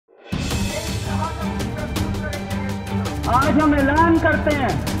आज हम ऐलान करते हैं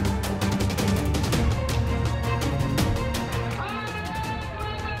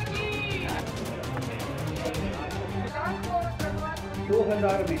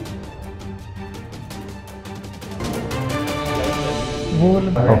 2000 में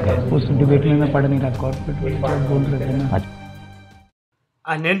उस डिबेट में मैं पढ़ नहीं रहा कॉर्पोरेट बोल रहे थे ना।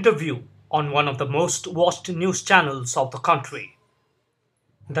 An interview on one of the most watched news channels of the country.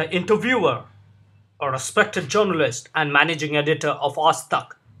 The interviewer, a respected journalist and managing editor of Aaj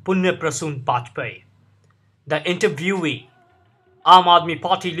Tak, Punya Prasun Vajpayee. The interviewee, Aam Aadmi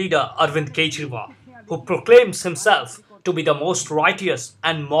Party leader Arvind Kejriwal, who proclaims himself to be the most righteous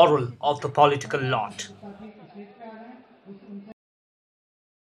and moral of the political lot.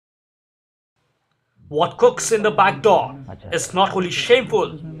 What cooks in the backdoor is not only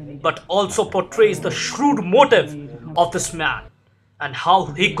shameful, but also portrays the shrewd motive of this man and how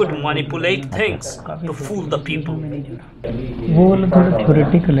he could manipulate things to fool the people. वो वाला थोड़ा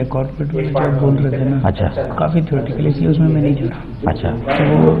theoretical है, corporate वाले जो बोल रहे थे ना। अच्छा, काफी थ्योरेटिकल, इसलिए उसमें मैं नहीं जुड़ा। अच्छा, तो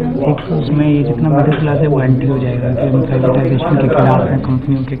वो एक तो उसमें ये जितना मिडिल क्लास है वो एंटी हो जाएगा कि हम प्राइवेटाइजेशन के खिलाफ हैं,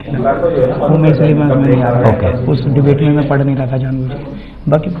 कंपनियों के खिलाफ, वो मैं इसलिए मैं उसमें नहीं आ रहा। उस डिबेट में मैं पढ़ नहीं रहा था जानबूझ के,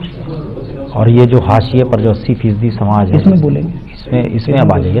 बाकी कुछ। और ये जो हाशिए पर जो 80% समाज है, इसमें बोलेंगे, इसमें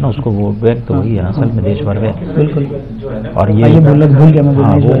अब आ जाइए ना, उसको वो बैंक तो वही है असल में देश भर में। बिल्कुल। और ये भूल गया मैं,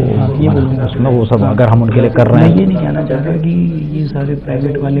 उसमें वो सब अगर हम उनके लिए कर रहे हैं, ये नहीं कहना चाहता कि ये सारे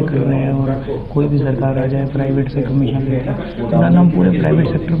प्राइवेट वाले कर रहे हैं और कोई भी सरकार आ जाए प्राइवेट से कमीशन लेता है, तो ना हम पूरे प्राइवेट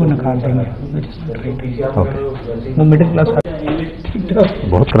सेक्टर को नकार देंगे। वो मिडिल क्लास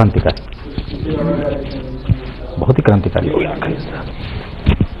बहुत क्रांतिकारी, बहुत ही क्रांतिकारी हो गया।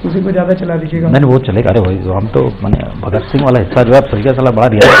 उसी को ज्यादा चला दीजिएगा। नहीं वो चलेगा। अरे वही हम तो मैंने भगत सिंह वाला हिस्सा जो है तरीका चला, बड़ा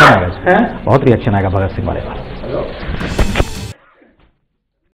रिएक्शन आएगा, बहुत रिएक्शन आएगा भगत सिंह वाले पर।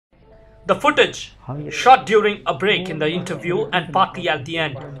 The footage, shot during a break in the interview and partly at the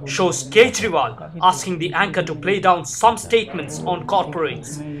end, shows Kejriwal asking the anchor to play down some statements on corporates,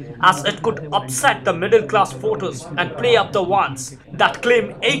 as it could upset the middle-class voters and play up the ones that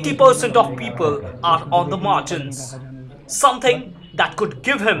claim 80% of people are on the margins. Something that could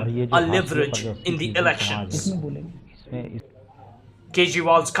give him a leverage in the elections.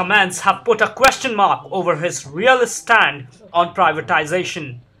 Kejriwal's comments have put a question mark over his realist stand on privatization.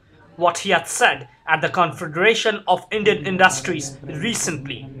 What he had said at the Confederation of Indian Industries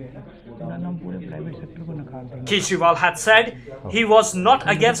recently. Kejriwal had said he was not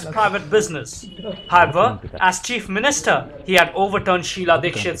against private business. However, as Chief Minister, he had overturned Sheila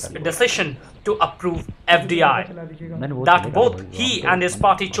Dikshit's decision to approve FDI. That both he and his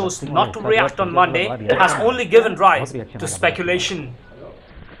party chose not to react on Monday has only given rise to speculation.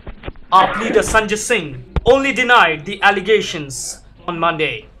 AAP leader Sanjay Singh only denied the allegations on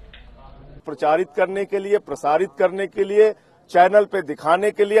Monday. प्रचारित करने के लिए, प्रसारित करने के लिए, channel पे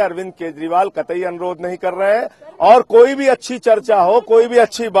दिखाने के लिए अरविंद केजरीवाल कतई अनुरोध नहीं कर रहे हैं। और कोई भी अच्छी चर्चा हो, कोई भी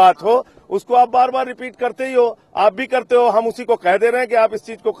अच्छी बात हो, उसको आप बार बार रिपीट करते ही हो। आप भी करते हो, हम उसी को कह दे रहे हैं कि आप इस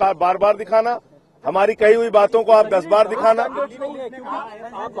चीज को बार बार दिखाना, हमारी कही हुई बातों को आप 10 बार दिखाना। आप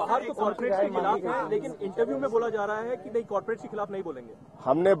बाहर तो कॉर्पोरेट के खिलाफ हैं, लेकिन इंटरव्यू में बोला जा रहा है कि नहीं, कॉर्पोरेट के खिलाफ नहीं बोलेंगे।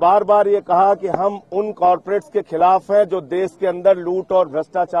 हमने बार बार ये कहा कि हम उन कॉर्पोरेट्स के खिलाफ हैं जो देश के अंदर लूट और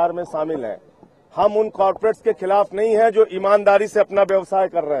भ्रष्टाचार में शामिल हैं। हम उन कॉर्पोरेट्स के खिलाफ नहीं हैं जो ईमानदारी से अपना व्यवसाय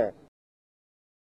कर रहे हैं।